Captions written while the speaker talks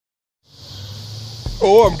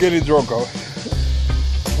Oh, I'm getting drunk.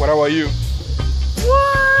 What about you?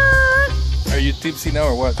 What? Are you tipsy now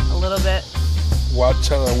or what? A little bit. What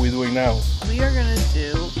shot are we doing now? We are gonna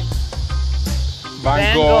do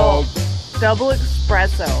Van Gogh double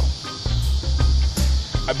espresso.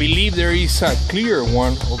 I believe there is a clear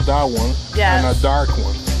one of that one Yes. and a dark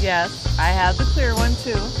one. Yes, I have the clear one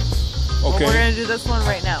too. Okay. But we're gonna do this one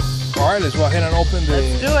right now. All right, let's go ahead and open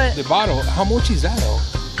Let's do it. the bottle. How much is that though?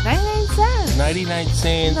 99 cents. 99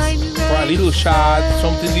 cents 99 for a little shot,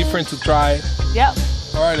 something different to try. Yep.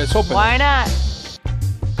 All right, let's open Why it. not?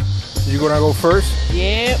 You gonna go first?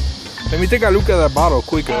 Yep. Let me take a look at that bottle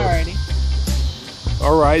quickly. Alrighty.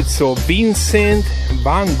 All right, so Vincent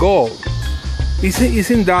Van Gogh.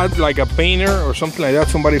 Isn't that like a painter or something like that?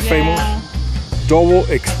 Somebody famous? Double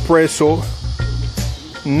espresso,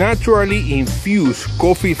 naturally infused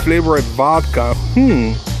coffee flavored vodka.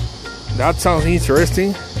 That sounds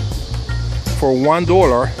interesting. For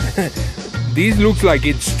 $1. This looks like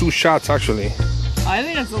it's 2 shots actually. I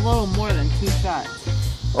think it's a little more than 2 shots.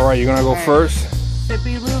 All right, you're gonna go first?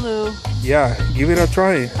 Sippy Lulu. Yeah, give it a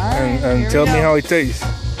try and tell me how it tastes.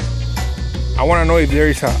 I want to know if there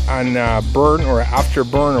is an burn or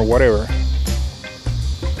afterburn or whatever.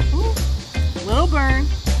 Little burn,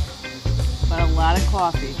 but a lot of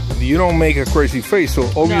coffee. You don't make a crazy face, so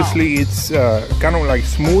obviously it's kind of like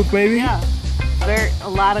smooth maybe? Yeah, a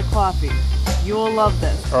lot of coffee. You will love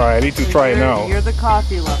this. All right, I need to try it now. You're the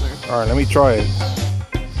coffee lover. All right, let me try it.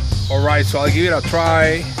 All right, so I'll give it a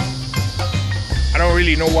try. I don't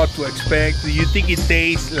really know what to expect. Do you think it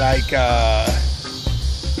tastes like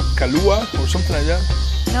Kahlua or something like that?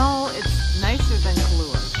 No, it's nicer than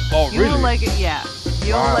Kahlua. Oh, You really? will like it, yeah.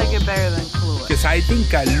 You'll Wow. like it better than Kahlua. Because I think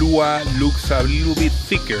Kahlua looks a little bit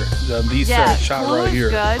thicker than this shot Kahlua right here.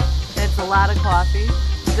 is good. It's a lot of coffee.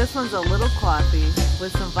 This one's a little coffee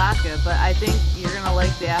with some vodka, but I think you're gonna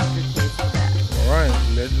like the aftertaste of that. All right,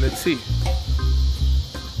 let's see.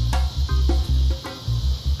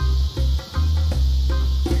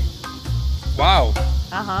 Wow.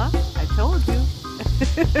 I told you.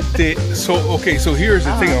 So here's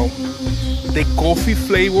the thing. The coffee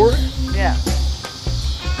flavor, Yeah.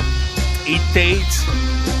 it tastes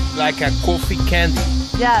like a coffee candy.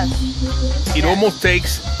 Yes. It almost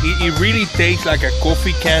tastes, it really tastes like a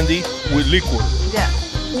coffee candy with liquid. Yeah.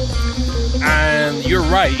 And you're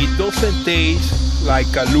right, it doesn't taste like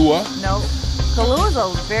Kahlua. No. Kahlua is a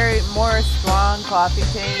very more strong coffee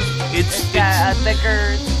taste. It's got a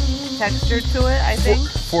thicker texture to it, I think.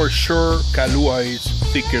 For sure, Kahlua is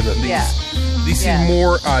thicker than this. Yeah. This Yeah. is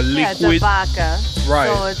more Yeah, it's a liquid, vodka. Right.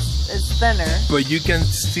 So it's thinner. but you can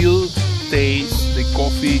still taste the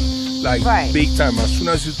coffee like big time. As soon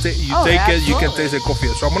as you take it, you can taste the coffee.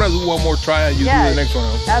 So I'm gonna do one more try and you do the next one.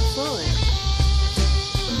 Absolutely.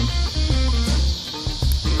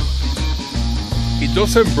 It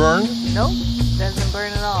doesn't burn. Nope. Doesn't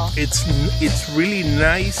burn at all. It's really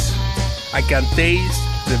nice. I can taste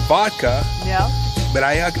the vodka, Yeah. but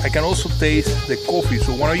I can also taste the coffee.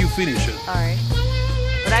 So why don't you finish it? All right.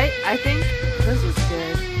 But I think this is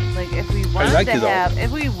good. Like if we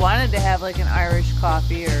wanted to have like an Irish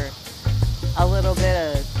coffee or a little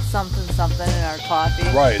bit of something in our coffee.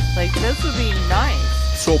 Right. Like this would be nice.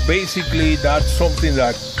 So basically, that's something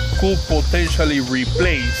that could potentially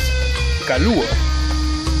replace Kahlua.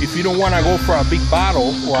 If you don't want to go for a big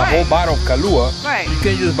bottle or a whole bottle of Kahlua, you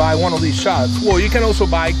can just buy one of these shots. Well, you can also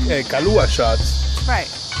buy Kahlua shots. Right.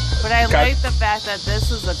 But I like the fact that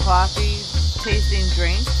this is a coffee tasting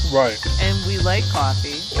drink. Right. And we like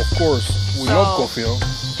coffee. Of course. We love coffee.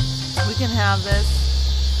 Huh? We can have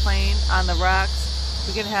this plain on the rocks.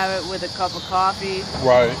 We can have it with a cup of coffee.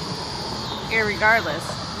 Right. Irregardless.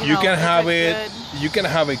 You can have it. You can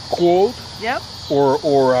have it cold. Yep. Or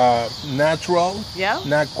natural. Yeah.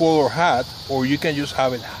 Not cold or hot. Or you can just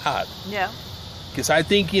have it hot. Yeah. Because I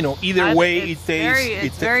think either way it tastes.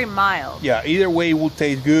 It's very mild. Yeah. Either way it will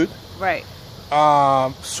taste good. Right.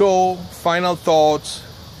 So final thoughts.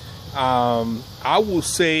 I will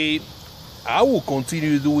say I will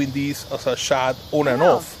continue doing this as a shot on and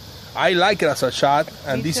off. I like it as a shot,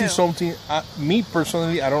 and this is something me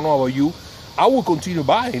personally, I don't know about you, I will continue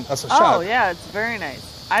buying as a shot. Oh yeah, it's very nice.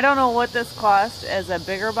 I don't know what this cost as a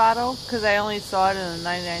bigger bottle because I only saw it in a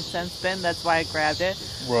 99-cent bin. That's why I grabbed it.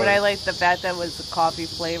 Right. But I like the fact that it was the coffee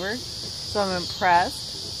flavor, so I'm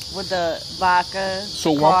impressed with the vodka,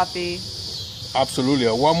 coffee. Absolutely.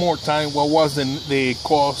 One more time, what was the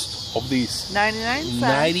cost of this? 99 cents.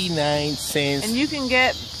 99 cents. And you can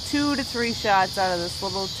get 2 to 3 shots out of this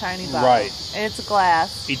little tiny bottle. Right. And it's a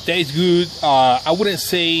glass. It tastes good. I wouldn't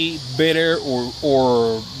say better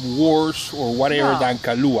or worse or whatever than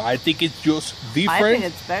Kahlua. I think it's just different. I think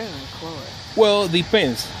it's better than Kahlua. Well,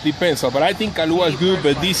 depends. But I think Kahlua is good,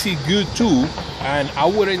 but this is good too. And I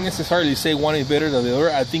wouldn't necessarily say one is better than the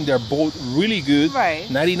other. I think they're both really good. Right.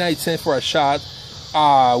 99 cents for a shot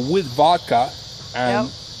with vodka,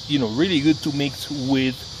 and you know, really good to mix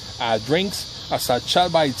with drinks as a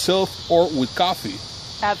shot by itself or with coffee.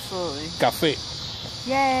 Absolutely. Café.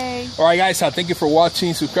 Yay. All right, guys. Thank you for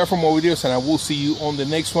watching. Subscribe for more videos, and I will see you on the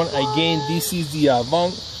next one. Again, this is the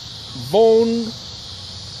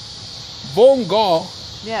Von Gogh.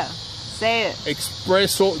 Yeah. Say it.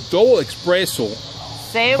 Double espresso.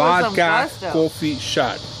 Say it with some gusto. Vodka coffee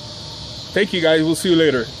shot. Thank you, guys. We'll see you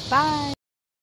later. Bye.